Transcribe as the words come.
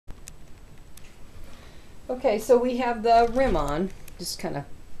Okay, so we have the rim on, just kind of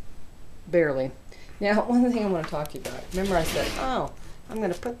barely. Now, one thing I want to talk to you about. Remember I said, oh, I'm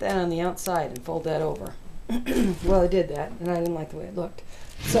going to put that on the outside and fold that over. Well, I did that, and I didn't like the way it looked.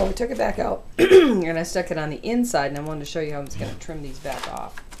 So I took it back out, and I stuck it on the inside, and I wanted to show you how I'm just going to trim these back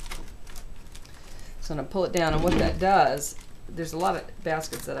off. So I'm going to pull it down, and what that does, there's a lot of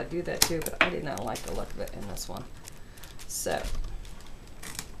baskets that I do that too, but I did not like the look of it in this one. So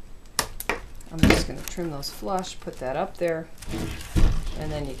I'm just going to trim those flush, put that up there,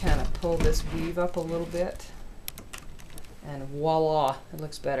 and then you kind of pull this weave up a little bit, and voila, it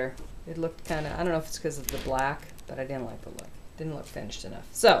looks better. It looked kind of, I don't know if it's because of the black, but I didn't like the look. Didn't look finished enough.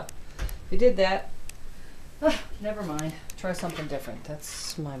 So, if you did that, never mind. Try something different.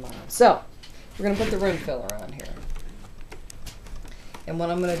 That's my motto. So, we're going to put the rim filler on here. And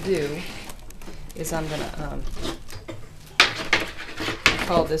what I'm going to do is I'm going to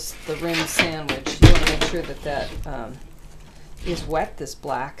call this the rim sandwich. You want to make sure that that is wet, this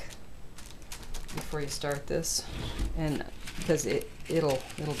black, before you start this, and because it'll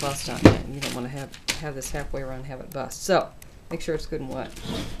bust on you, and you don't want to have this halfway around and have it bust. So make sure it's good and wet.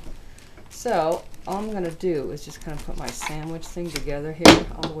 So all I'm going to do is just kind of put my sandwich thing together here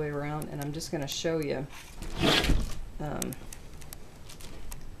all the way around, and I'm just going to show you.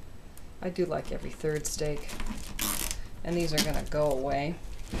 I do like every third steak, and these are going to go away.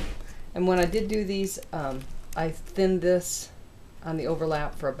 And when I did do these, I thinned this on the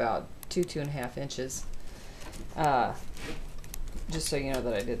overlap for about 2.5 inches. Just so you know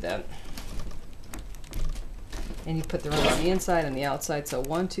that I did that. And you put the rim on the inside and the outside, so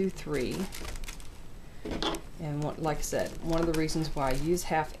 1, 2, 3. And like I said, one of the reasons why I use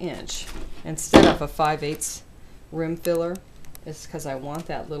 1/2 inch instead of a 5/8 rim filler is because I want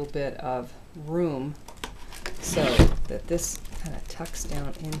that little bit of room so that this kind of tucks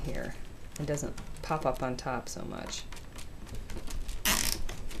down in here and doesn't pop up on top so much.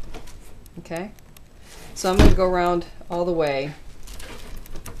 Okay? So I'm going to go around all the way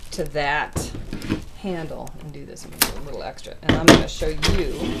to that handle and do this. I'm going to do a little extra. And I'm going to show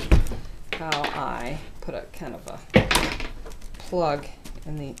you how I put a kind of a plug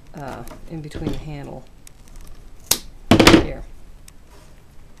in the in between the handle here.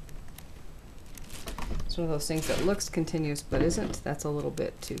 It's one of those things that looks continuous but isn't. That's a little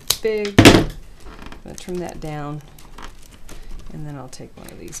bit too big. I'm going to trim that down, and then I'll take one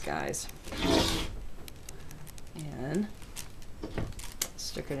of these guys and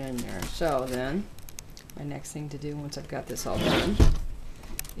stick it in there. So then my next thing to do once I've got this all done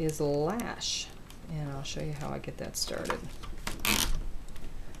is lash, and I'll show you how I get that started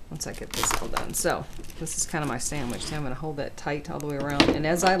once I get this all done. So this is kind of my sandwich. So I'm going to hold that tight all the way around, and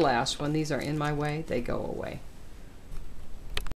as I lash, when these are in my way, they go away.